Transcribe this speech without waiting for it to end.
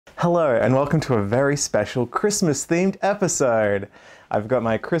Hello and welcome to a very special Christmas themed episode. I've got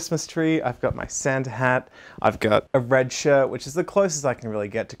my Christmas tree, I've got my Santa hat, I've got a red shirt, which is the closest I can really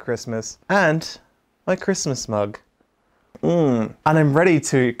get to Christmas, and my Christmas mug. And I'm ready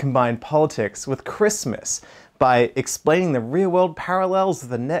to combine politics with Christmas by explaining the real-world parallels of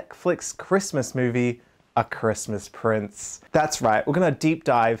the Netflix Christmas movie, A Christmas Prince. That's right, we're gonna deep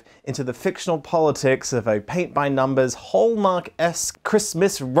dive into the fictional politics of a paint-by-numbers, Hallmark-esque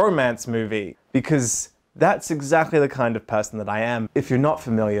Christmas romance movie, because that's exactly the kind of person that I am. If you're not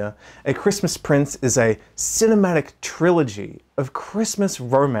familiar, A Christmas Prince is a cinematic trilogy of Christmas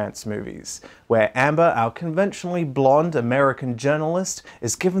romance movies, where Amber, our conventionally blonde American journalist,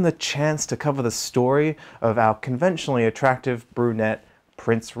 is given the chance to cover the story of our conventionally attractive brunette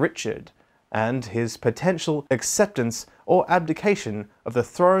Prince Richard, and his potential acceptance or abdication of the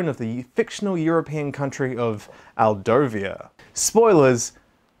throne of the fictional European country of Aldovia. Spoilers,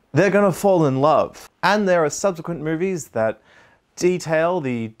 they're gonna fall in love. And there are subsequent movies that detail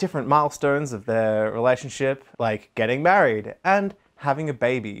the different milestones of their relationship, like getting married and having a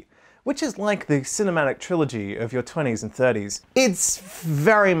baby, which is like the cinematic trilogy of your 20s and 30s. It's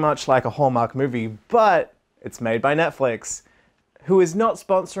very much like a Hallmark movie, but it's made by Netflix, who is not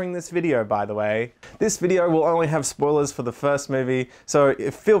sponsoring this video, by the way. This video will only have spoilers for the first movie, so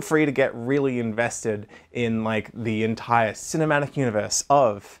feel free to get really invested in like the entire cinematic universe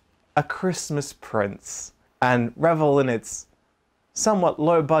of A Christmas Prince and revel in its somewhat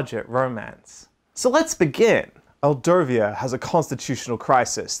low-budget romance. So let's begin. Aldovia has a constitutional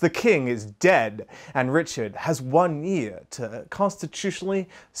crisis. The king is dead, and Richard has 1 year to, constitutionally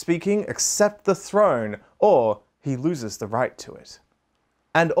speaking, accept the throne, or he loses the right to it.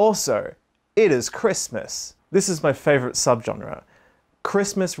 And also, it is Christmas. This is my favorite subgenre.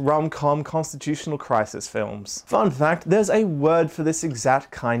 Christmas rom-com constitutional crisis films. Fun fact, there's a word for this exact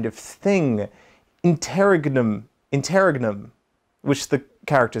kind of thing. Interregnum, which the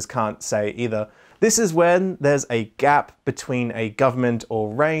characters can't say either. This is when there's a gap between a government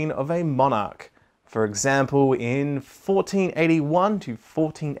or reign of a monarch. For example, in 1481 to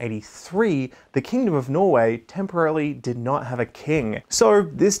 1483, the Kingdom of Norway temporarily did not have a king. So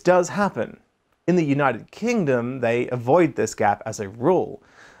this does happen. In the United Kingdom, they avoid this gap as a rule.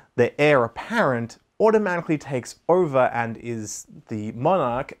 The heir apparent automatically takes over and is the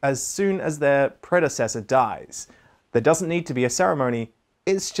monarch as soon as their predecessor dies. There doesn't need to be a ceremony,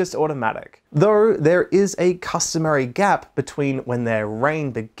 it's just automatic. Though there is a customary gap between when their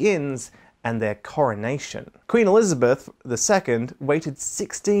reign begins and their coronation. Queen Elizabeth II waited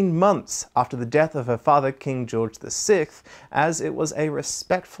 16 months after the death of her father, King George VI, as it was a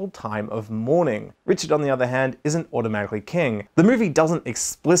respectful time of mourning. Richard, on the other hand, isn't automatically king. The movie doesn't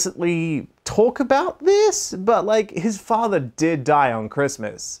explicitly talk about this, but like, his father did die on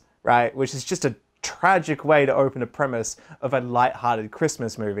Christmas, right? Which is just a tragic way to open a premise of a light-hearted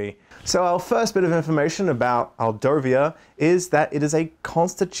Christmas movie. So our first bit of information about Aldovia is that it is a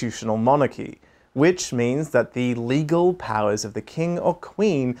constitutional monarchy, which means that the legal powers of the king or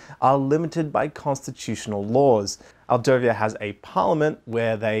queen are limited by constitutional laws. Aldovia has a parliament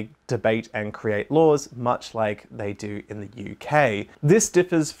where they debate and create laws, much like they do in the UK. This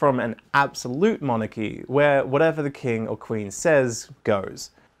differs from an absolute monarchy, where whatever the king or queen says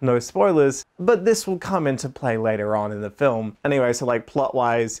goes. No spoilers, but this will come into play later on in the film. Anyway, so like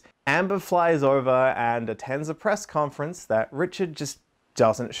plot-wise, Amber flies over and attends a press conference that Richard just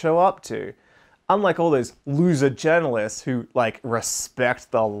doesn't show up to. Unlike all those loser journalists who like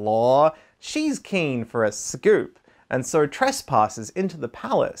respect the law, she's keen for a scoop, and so trespasses into the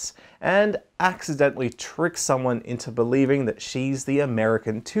palace and accidentally tricks someone into believing that she's the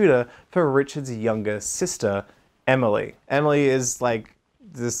American tutor for Richard's younger sister, Emily. Emily is like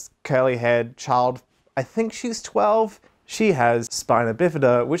this curly-haired child, I think she's 12. She has spina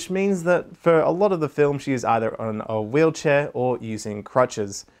bifida, which means that for a lot of the film she is either on a wheelchair or using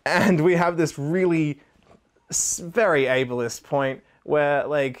crutches. And we have this really very ableist point where,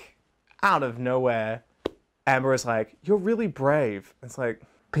 like, out of nowhere, Amber is like, "You're really brave." It's like,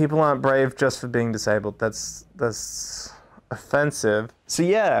 people aren't brave just for being disabled. That's offensive. So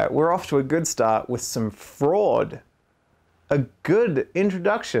yeah, we're off to a good start with some fraud. A good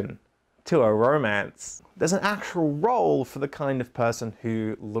introduction to a romance. There's an actual role for the kind of person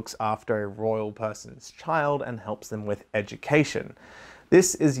who looks after a royal person's child and helps them with education.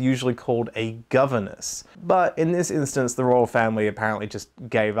 This is usually called a governess, but in this instance the royal family apparently just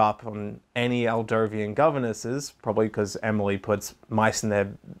gave up on any Aldovian governesses, probably because Emily puts mice in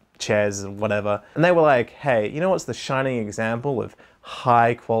their chairs and whatever, and they were like, hey, you know what's the shining example of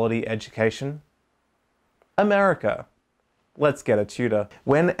high quality education? America. let's get a tutor.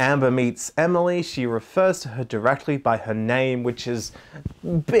 When Amber meets Emily, she refers to her directly by her name, which is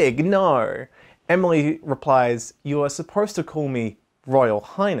Big No. Emily replies, "You are supposed to call me Royal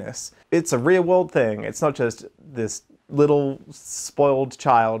Highness." It's a real world thing. It's not just this little spoiled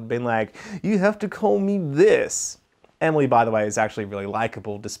child being like, "You have to call me this." Emily, by the way, is actually really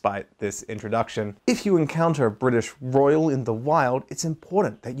likable despite this introduction. If you encounter a British royal in the wild, it's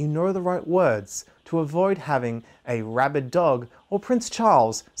important that you know the right words to avoid having a rabid dog or Prince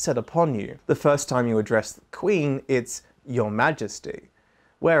Charles set upon you. The first time you address the Queen, it's Your Majesty.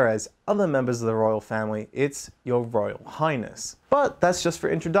 Whereas other members of the royal family, it's Your Royal Highness. But that's just for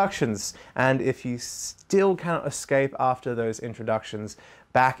introductions, and if you still cannot escape after those introductions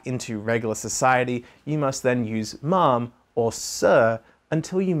back into regular society, you must then use Ma'am or Sir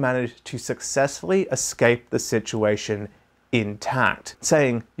until you manage to successfully escape the situation intact.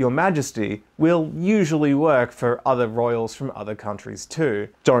 Saying Your Majesty will usually work for other royals from other countries too.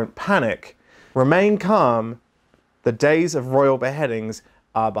 Don't panic. Remain calm. The days of royal beheadings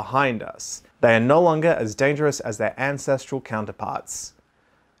are behind us. They are no longer as dangerous as their ancestral counterparts.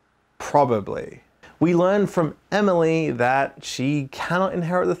 Probably. We learn from Emily that she cannot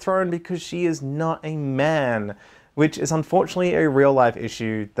inherit the throne because she is not a man, which is unfortunately a real-life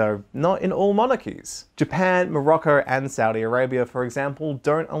issue, though not in all monarchies. Japan, Morocco, and Saudi Arabia, for example,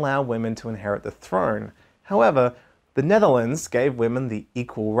 don't allow women to inherit the throne. However, the Netherlands gave women the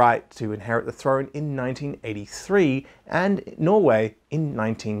equal right to inherit the throne in 1983 and Norway in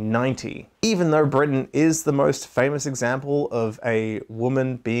 1990. Even though Britain is the most famous example of a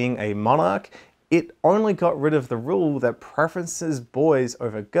woman being a monarch, it only got rid of the rule that preferences boys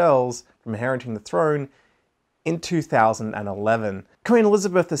over girls from inheriting the throne in 2011. Queen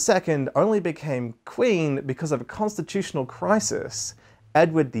Elizabeth II only became queen because of a constitutional crisis.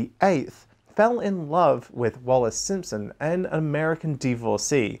 Edward VIII fell in love with Wallis Simpson, an American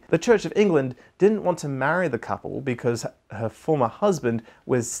divorcee. The Church of England didn't want to marry the couple because her former husband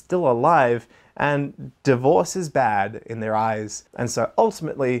was still alive, and divorce is bad in their eyes. And so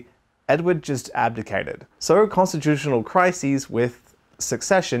ultimately, Edward just abdicated. So constitutional crises with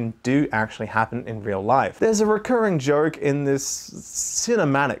succession do actually happen in real life. There's a recurring joke in this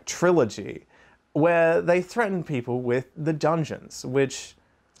cinematic trilogy where they threaten people with the dungeons, which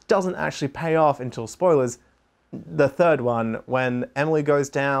doesn't actually pay off until, spoilers, the third one, when Emily goes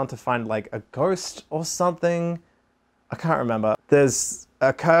down to find like a ghost or something. I can't remember. There's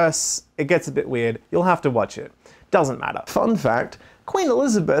a curse. It gets a bit weird. You'll have to watch it. Doesn't matter. Fun fact, Queen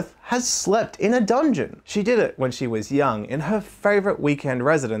Elizabeth has slept in a dungeon. She did it when she was young in her favorite weekend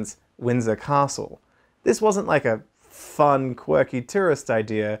residence, Windsor Castle. This wasn't like a fun, quirky tourist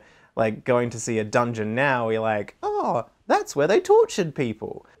idea, like going to see a dungeon now, you're like, oh, that's where they tortured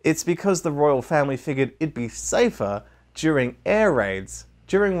people. It's because the royal family figured it'd be safer during air raids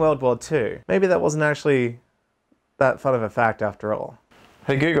during World War II. Maybe that wasn't actually that fun of a fact after all.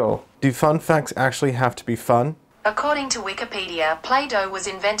 Hey Google, do fun facts actually have to be fun? According to Wikipedia, Play-Doh was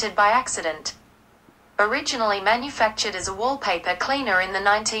invented by accident. Originally manufactured as a wallpaper cleaner in the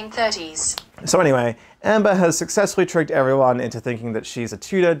 1930s. So anyway, Amber has successfully tricked everyone into thinking that she's a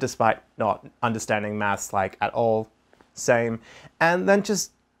tutor despite not understanding maths like at all. Same. And then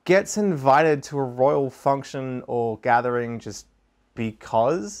just gets invited to a royal function or gathering just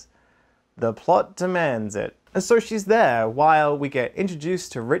because the plot demands it. And so she's there while we get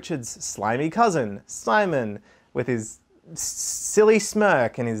introduced to Richard's slimy cousin, Simon, with his silly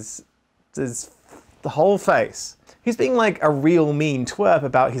smirk and his whole face. He's being like a real mean twerp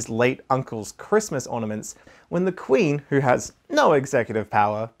about his late uncle's Christmas ornaments when the Queen, who has no executive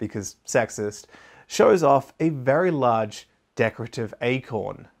power because sexist, shows off a very large decorative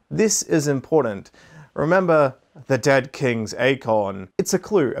acorn. This is important. Remember the dead king's acorn. It's a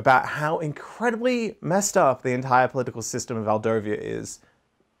clue about how incredibly messed up the entire political system of Aldovia is.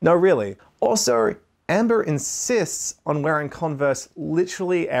 No, really. Also, Amber insists on wearing Converse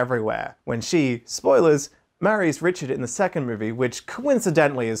literally everywhere when she, spoilers, marries Richard in the second movie, which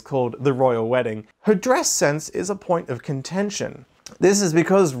coincidentally is called The Royal Wedding. Her dress sense is a point of contention. This is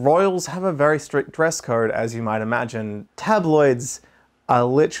because royals have a very strict dress code, as you might imagine. Tabloids are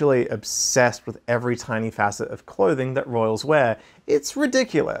literally obsessed with every tiny facet of clothing that royals wear. It's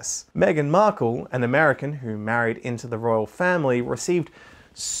ridiculous. Meghan Markle, an American who married into the royal family, received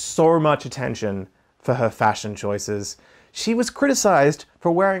so much attention for her fashion choices. She was criticized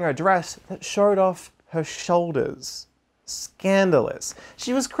for wearing a dress that showed off her shoulders. Scandalous.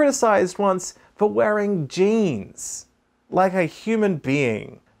 She was criticized once for wearing jeans. Like a human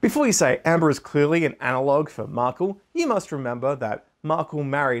being. Before you say Amber is clearly an analogue for Markle, you must remember that Markle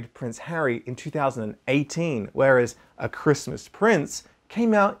married Prince Harry in 2018, whereas A Christmas Prince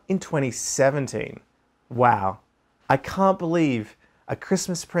came out in 2017. Wow. I can't believe A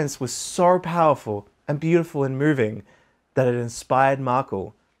Christmas Prince was so powerful and beautiful and moving that it inspired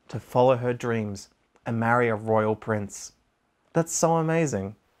Markle to follow her dreams and marry a royal prince. That's so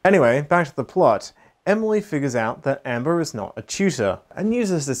amazing. Anyway, back to the plot. Emily figures out that Amber is not a tutor and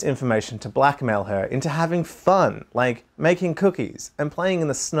uses this information to blackmail her into having fun, like making cookies and playing in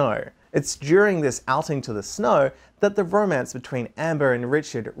the snow. It's during this outing to the snow that the romance between Amber and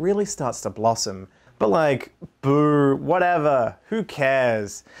Richard really starts to blossom. But like, boo, whatever, who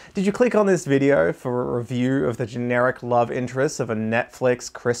cares? Did you click on this video for a review of the generic love interests of a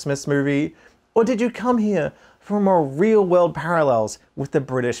Netflix Christmas movie? Or did you come here for more real-world parallels with the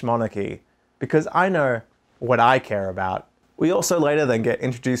British monarchy? Because I know what I care about. We also later then get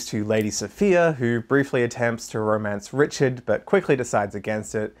introduced to Lady Sophia, who briefly attempts to romance Richard but quickly decides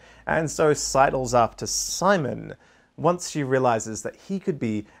against it, and so sidles up to Simon once she realizes that he could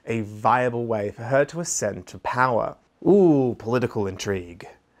be a viable way for her to ascend to power. Ooh, political intrigue.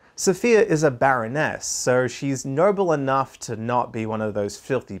 Sophia is a baroness, so she's noble enough to not be one of those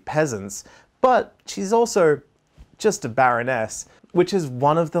filthy peasants, but she's also just a baroness, which is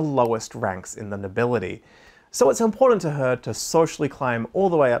one of the lowest ranks in the nobility. So it's important to her to socially climb all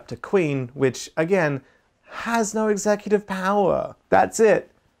the way up to queen, which, again, has no executive power. That's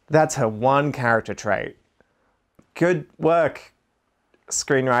it. That's her one character trait. Good work,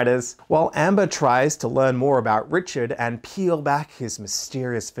 screenwriters. While Amber tries to learn more about Richard and peel back his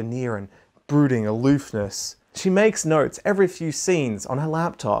mysterious veneer and brooding aloofness, she makes notes every few scenes on her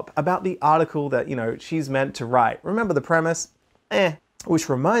laptop about the article that, she's meant to write. Remember the premise? Which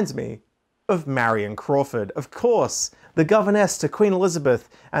reminds me of Marion Crawford, of course, the governess to Queen Elizabeth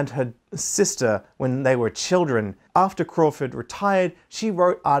and her sister when they were children. After Crawford retired, she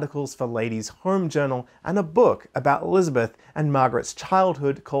wrote articles for Ladies' Home Journal and a book about Elizabeth and Margaret's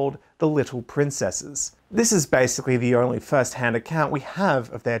childhood called The Little Princesses. This is basically the only first-hand account we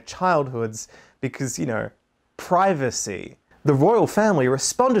have of their childhoods because, privacy. The royal family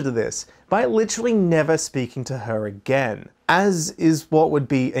responded to this by literally never speaking to her again, as is what would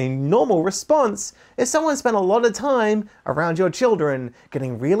be a normal response if someone spent a lot of time around your children,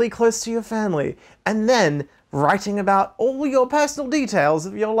 getting really close to your family, and then writing about all your personal details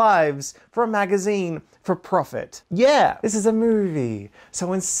of your lives for a magazine for profit. Yeah, this is a movie,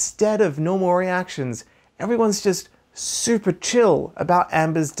 so instead of normal reactions, everyone's just super chill about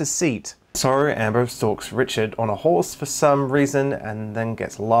Amber's deceit. So Amber stalks Richard on a horse for some reason and then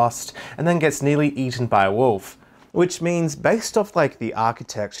gets lost and then gets nearly eaten by a wolf. Which means, based off like the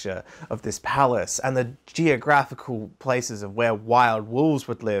architecture of this palace and the geographical places of where wild wolves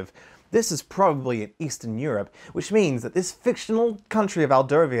would live, this is probably in Eastern Europe, which means that this fictional country of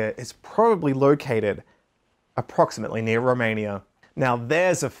Aldovia is probably located approximately near Romania. Now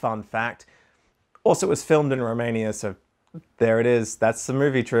there's a fun fact. Also, it was filmed in Romania, so there it is. That's the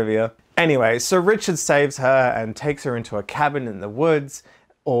movie trivia. Anyway, so Richard saves her and takes her into a cabin in the woods,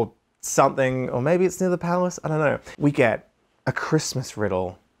 or something, or maybe it's near the palace, I don't know. We get a Christmas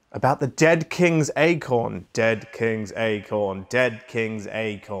riddle about the dead king's acorn. Dead king's acorn, dead king's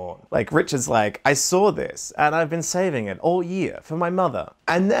acorn. Like, Richard's like, I saw this, and I've been saving it all year for my mother.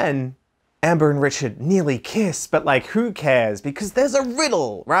 And then Amber and Richard nearly kiss, but like, who cares? Because there's a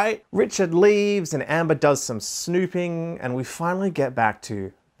riddle, right? Richard leaves and Amber does some snooping, and we finally get back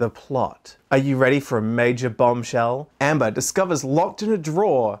to the plot. Are you ready for a major bombshell? Amber discovers locked in a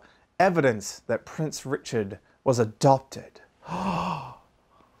drawer evidence that Prince Richard was adopted.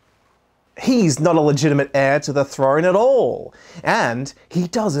 He's not a legitimate heir to the throne at all, and he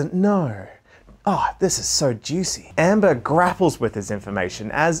doesn't know. Oh, this is so juicy. Amber grapples with this information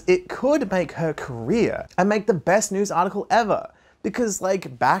as it could make her career and make the best news article ever. Because,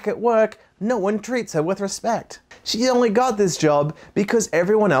 like, back at work, no one treats her with respect. She only got this job because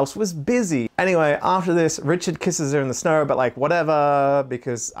everyone else was busy. Anyway, after this, Richard kisses her in the snow, but like, whatever,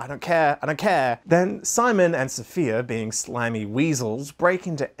 because I don't care. Then Simon and Sophia, being slimy weasels, break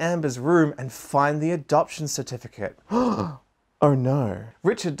into Amber's room and find the adoption certificate. Oh no.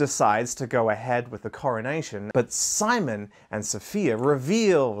 Richard decides to go ahead with the coronation, but Simon and Sophia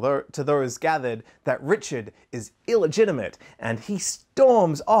reveal to those gathered that Richard is illegitimate, and he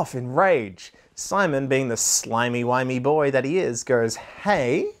storms off in rage. Simon, being the slimy-wimey boy that he is, goes,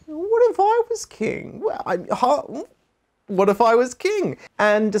 hey, what if I was king? Well, what if I was king?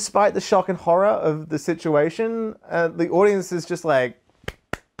 And despite the shock and horror of the situation, the audience is just like,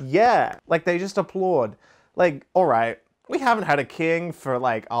 yeah, like they just applaud. Like, all right, We haven't had a king for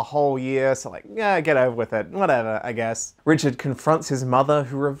like a whole year, so like, yeah, get over with it. Whatever, I guess. Richard confronts his mother,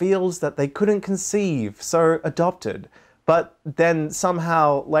 who reveals that they couldn't conceive, so adopted. But then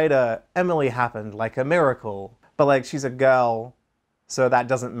somehow later, Emily happened, like a miracle. But like, she's a girl, so that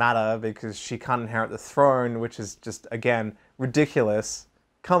doesn't matter because she can't inherit the throne, which is just, again, ridiculous.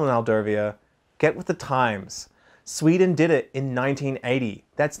 Come on, Aldovia, get with the times. Sweden did it in 1980.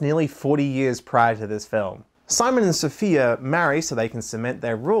 That's nearly 40 years prior to this film. Simon and Sophia marry so they can cement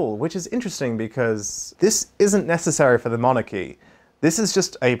their rule, which is interesting because this isn't necessary for the monarchy. This is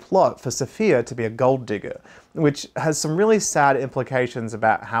just a plot for Sophia to be a gold digger, which has some really sad implications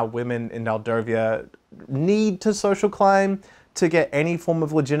about how women in Aldovia need to social climb to get any form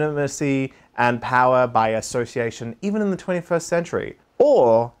of legitimacy and power by association, even in the 21st century.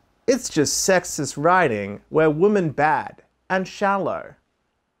 Or it's just sexist writing where women bad and shallow.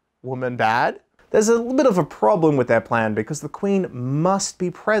 Woman bad? There's a bit of a problem with their plan because the Queen must be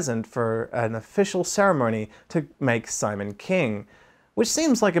present for an official ceremony to make Simon king, which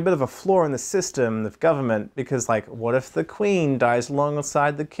seems like a bit of a flaw in the system of government because, like, what if the Queen dies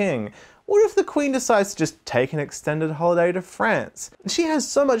alongside the King? What if the Queen decides to just take an extended holiday to France? She has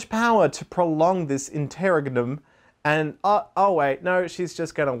so much power to prolong this interregnum, and oh wait, no, she's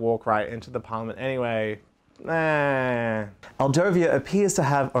just gonna walk right into the Parliament anyway. Aldovia appears to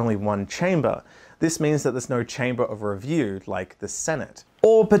have only one chamber. This means that there's no chamber of review like the Senate.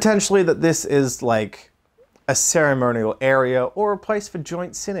 Or potentially that this is like a ceremonial area or a place for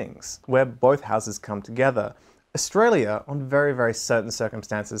joint sittings where both houses come together. Australia, on very, very certain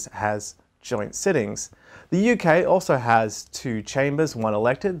circumstances, has joint sittings. The UK also has two chambers, one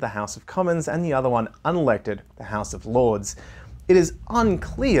elected, the House of Commons, and the other one unelected, the House of Lords. It is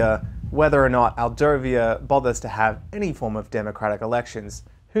unclear whether or not Aldovia bothers to have any form of democratic elections.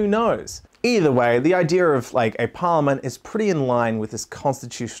 Who knows? Either way, the idea of like a parliament is pretty in line with this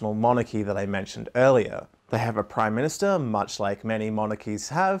constitutional monarchy that I mentioned earlier. They have a prime minister, much like many monarchies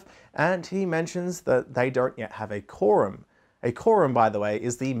have, and he mentions that they don't yet have a quorum. A quorum, by the way,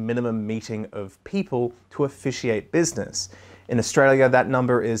 is the minimum meeting of people to officiate business. In Australia, that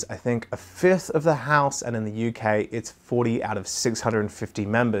number is, I think, a fifth of the House, and in the UK, it's 40 out of 650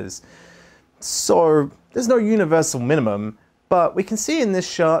 members. So there's no universal minimum, but we can see in this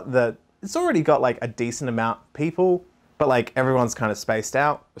shot that it's already got like a decent amount of people, but like everyone's kind of spaced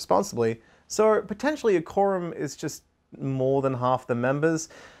out responsibly. So potentially a quorum is just more than half the members,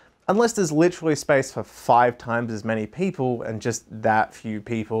 unless there's literally space for 5 times as many people and just that few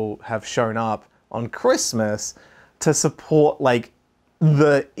people have shown up on Christmas to support like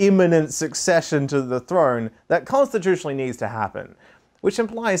the imminent succession to the throne that constitutionally needs to happen, which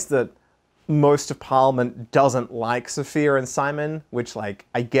implies that most of Parliament doesn't like Sophia and Simon, which like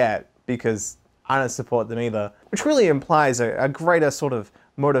I get because I don't support them either, which really implies a greater sort of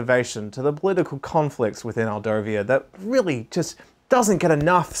motivation to the political conflicts within Aldovia that really just doesn't get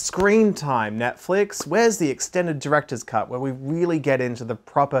enough screen time. Netflix, where's the extended director's cut where we really get into the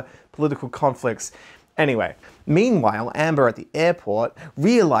proper political conflicts? Anyway, meanwhile, Amber at the airport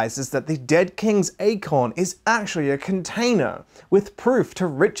realizes that the dead king's acorn is actually a container with proof to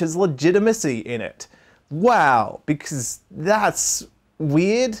Richard's legitimacy in it. Wow, because that's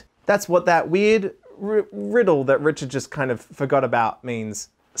weird. That's what that weird riddle that Richard just kind of forgot about means.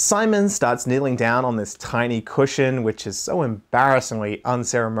 Simon starts kneeling down on this tiny cushion, which is so embarrassingly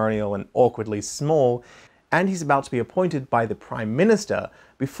unceremonial and awkwardly small, and he's about to be appointed by the Prime Minister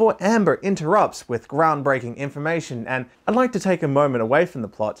before Amber interrupts with groundbreaking information, and I'd like to take a moment away from the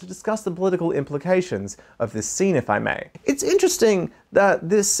plot to discuss the political implications of this scene, if I may. It's interesting that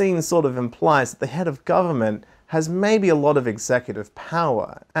this scene sort of implies that the head of government has maybe a lot of executive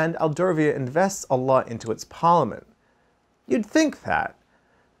power, and Aldovia invests a lot into its parliament. You'd think that.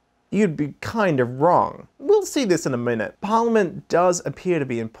 You'd be kind of wrong. We'll see this in a minute. Parliament does appear to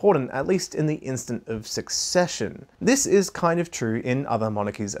be important, at least in the instant of succession. This is kind of true in other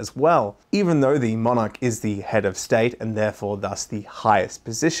monarchies as well. Even though the monarch is the head of state and therefore thus the highest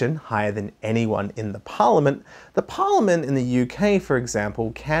position, higher than anyone in the parliament in the UK, for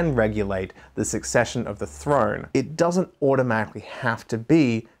example, can regulate the succession of the throne. It doesn't automatically have to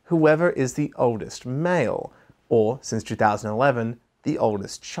be whoever is the oldest male, or, since 2011, the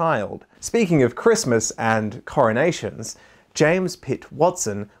oldest child. Speaking of Christmas and coronations, James Pitt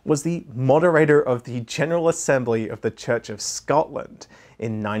Watson was the moderator of the General Assembly of the Church of Scotland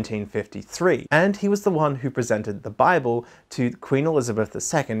in 1953, and he was the one who presented the Bible to Queen Elizabeth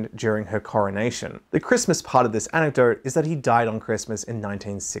II during her coronation. The Christmas part of this anecdote is that he died on Christmas in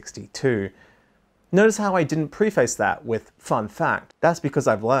 1962. Notice how I didn't preface that with fun fact. That's because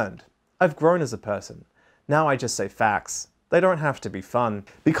I've learned. I've grown as a person. Now I just say facts. They don't have to be fun.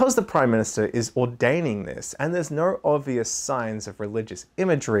 Because the Prime Minister is ordaining this, and there's no obvious signs of religious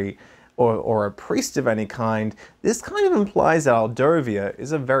imagery or a priest of any kind, this kind of implies that Aldovia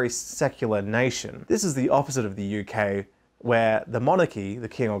is a very secular nation. This is the opposite of the UK, where the monarchy, the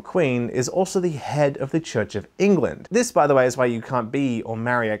king or queen, is also the head of the Church of England. This, by the way, is why you can't be or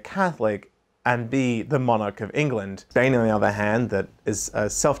marry a Catholic and be the monarch of England. Spain, on the other hand, that is a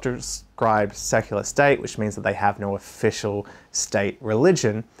self-described secular state, which means that they have no official state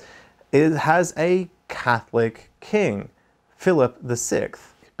religion, it has a Catholic king, Philip VI,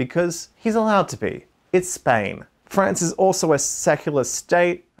 because he's allowed to be. It's Spain. France is also a secular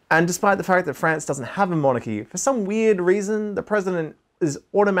state, and despite the fact that France doesn't have a monarchy, for some weird reason, the president is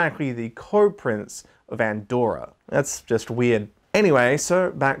automatically the co-prince of Andorra. That's just weird. Anyway,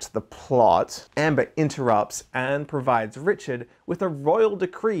 so back to the plot. Amber interrupts and provides Richard with a royal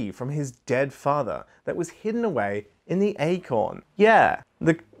decree from his dead father that was hidden away in the acorn. Yeah,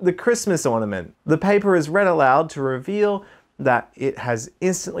 the Christmas ornament. The paper is read aloud to reveal that it has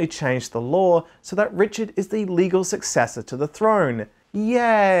instantly changed the law so that Richard is the legal successor to the throne.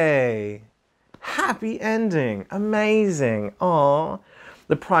 Yay! Happy ending. Amazing. Aww.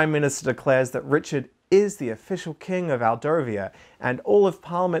 The Prime Minister declares that Richard is the official king of Aldovia, and all of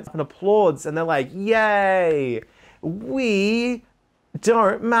Parliament applauds, and they're like, yay! We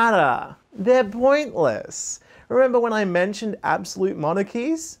don't matter. They're pointless. Remember when I mentioned absolute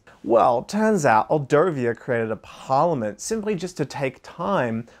monarchies? Well, turns out Aldovia created a parliament simply just to take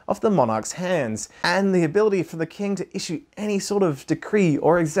time off the monarch's hands, and the ability for the king to issue any sort of decree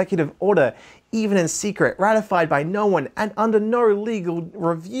or executive order, even in secret, ratified by no one and under no legal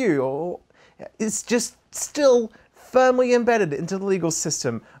review, is just still firmly embedded into the legal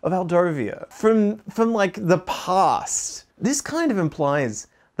system of Aldovia from like the past. This kind of implies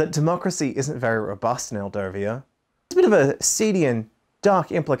that democracy isn't very robust in Aldovia. It's a bit of a seedy and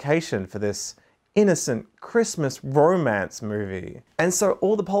dark implication for this innocent Christmas romance movie. And so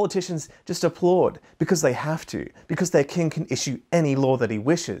all the politicians just applaud because they have to, because their king can issue any law that he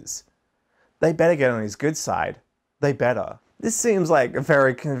wishes. They better get on his good side. They better. This seems like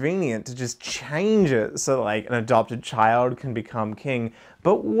very convenient to just change it so like an adopted child can become king.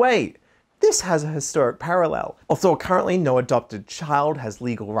 But wait, this has a historic parallel. Although currently no adopted child has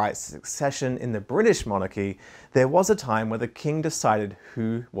legal rights to succession in the British monarchy, there was a time where the king decided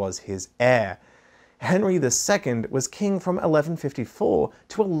who was his heir. Henry II was king from 1154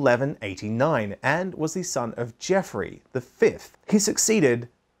 to 1189 and was the son of Geoffrey V. He succeeded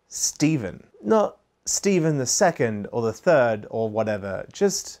Stephen. Not Stephen II or the Third or whatever,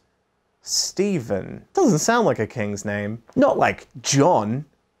 just Stephen. Doesn't sound like a king's name. Not like John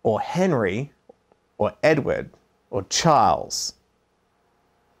or Henry or Edward or Charles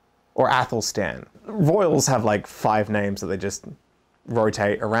or Athelstan. Royals have like 5 names that they just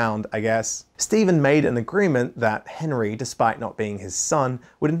rotate around, I guess. Stephen made an agreement that Henry, despite not being his son,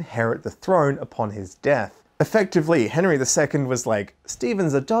 would inherit the throne upon his death. Effectively, Henry II was like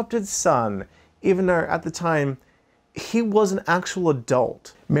Stephen's adopted son, even though at the time he was an actual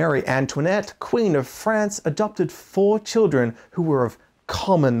adult. Mary Antoinette, Queen of France, adopted 4 children who were of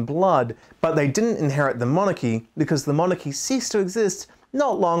common blood, but they didn't inherit the monarchy because the monarchy ceased to exist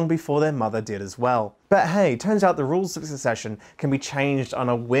not long before their mother did as well. But hey, turns out the rules of succession can be changed on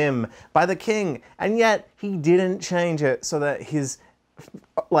a whim by the king, and yet he didn't change it so that his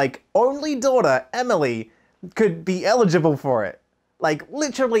like only daughter, Emily, could be eligible for it. Like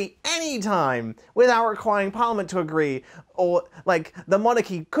literally any time without requiring Parliament to agree, or like the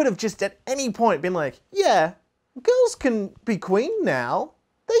monarchy could have just at any point been like, yeah, girls can be queen now.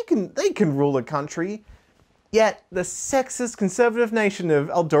 They can rule the country. Yet the sexist conservative nation of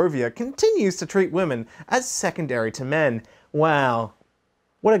Aldovia continues to treat women as secondary to men. Wow.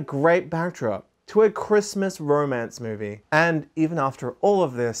 What a great backdrop to a Christmas romance movie. And even after all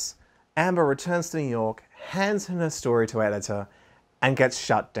of this, Amber returns to New York, hands in her story to editor, and gets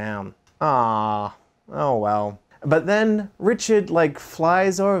shut down. Ah, oh well. But then Richard like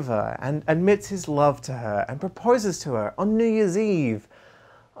flies over and admits his love to her and proposes to her on New Year's Eve.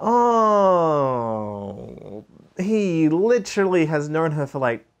 Oh, he literally has known her for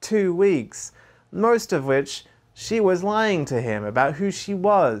like 2 weeks, most of which she was lying to him about who she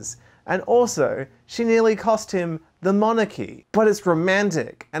was. And also, she nearly cost him the monarchy. But it's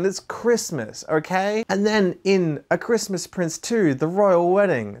romantic, and it's Christmas, okay? And then in A Christmas Prince 2, The Royal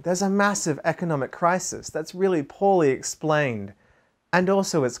Wedding, there's a massive economic crisis that's really poorly explained. And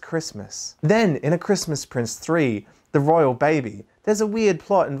also it's Christmas. Then in A Christmas Prince 3, The Royal Baby, there's a weird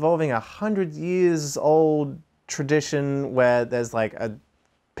plot involving a 100 years old tradition where there's like a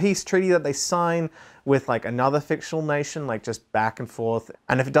peace treaty that they sign with like another fictional nation, like just back and forth.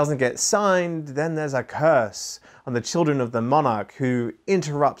 And if it doesn't get signed, then there's a curse on the children of the monarch who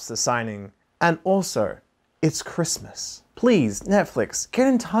interrupts the signing. And also, it's Christmas. Please, Netflix, get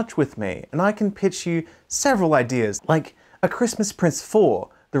in touch with me and I can pitch you several ideas, like A Christmas Prince 4,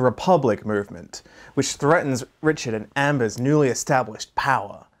 the Republic movement, which threatens Richard and Amber's newly established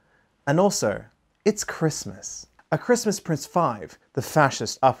power. And also, it's Christmas. A Christmas Prince 5, the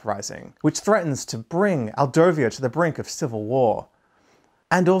fascist uprising, which threatens to bring Aldovia to the brink of civil war.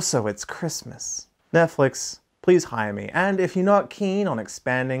 And also, it's Christmas. Netflix, please hire me. And if you're not keen on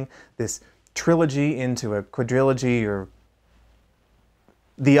expanding this trilogy into a quadrilogy or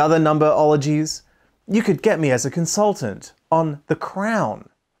the other numberologies, you could get me as a consultant on The Crown.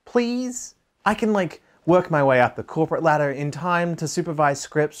 Please? I can like work my way up the corporate ladder in time to supervise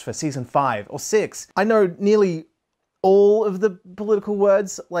scripts for season 5 or 6. I know nearly all of the political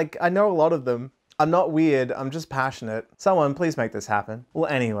words, like I know a lot of them. I'm not weird, I'm just passionate. Someone please make this happen.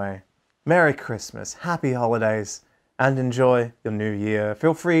 Well anyway, Merry Christmas, Happy Holidays, and enjoy your new year.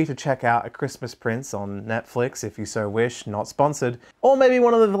 Feel free to check out A Christmas Prince on Netflix if you so wish, not sponsored. Or maybe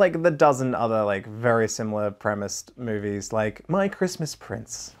one of the like the dozen other like very similar premised movies like My Christmas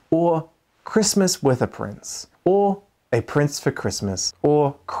Prince, or Christmas with a Prince, or A Prince for Christmas,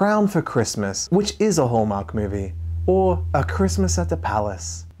 or Crown for Christmas, which is a Hallmark movie, or A Christmas at the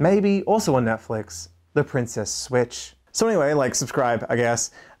Palace. Maybe also on Netflix, The Princess Switch. So anyway, like subscribe, I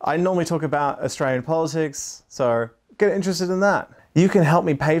guess. I normally talk about Australian politics, so get interested in that. You can help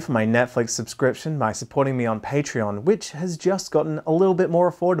me pay for my Netflix subscription by supporting me on Patreon, which has just gotten a little bit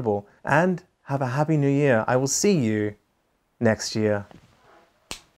more affordable. And have a happy new year. I will see you next year.